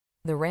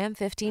The Ram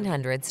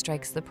 1500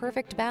 strikes the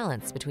perfect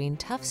balance between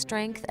tough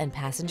strength and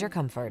passenger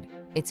comfort.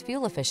 Its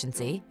fuel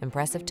efficiency,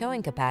 impressive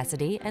towing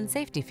capacity, and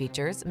safety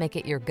features make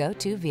it your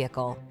go-to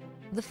vehicle.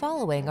 The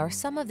following are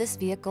some of this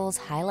vehicle's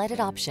highlighted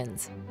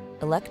options: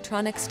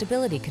 electronic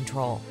stability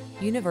control,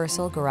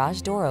 universal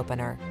garage door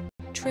opener,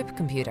 trip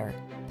computer,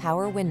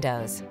 power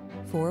windows,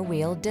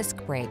 four-wheel disc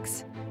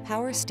brakes,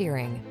 power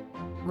steering.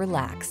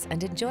 Relax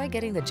and enjoy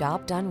getting the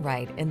job done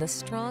right in the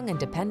strong and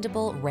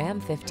dependable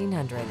Ram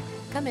 1500.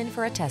 Come in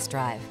for a test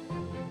drive.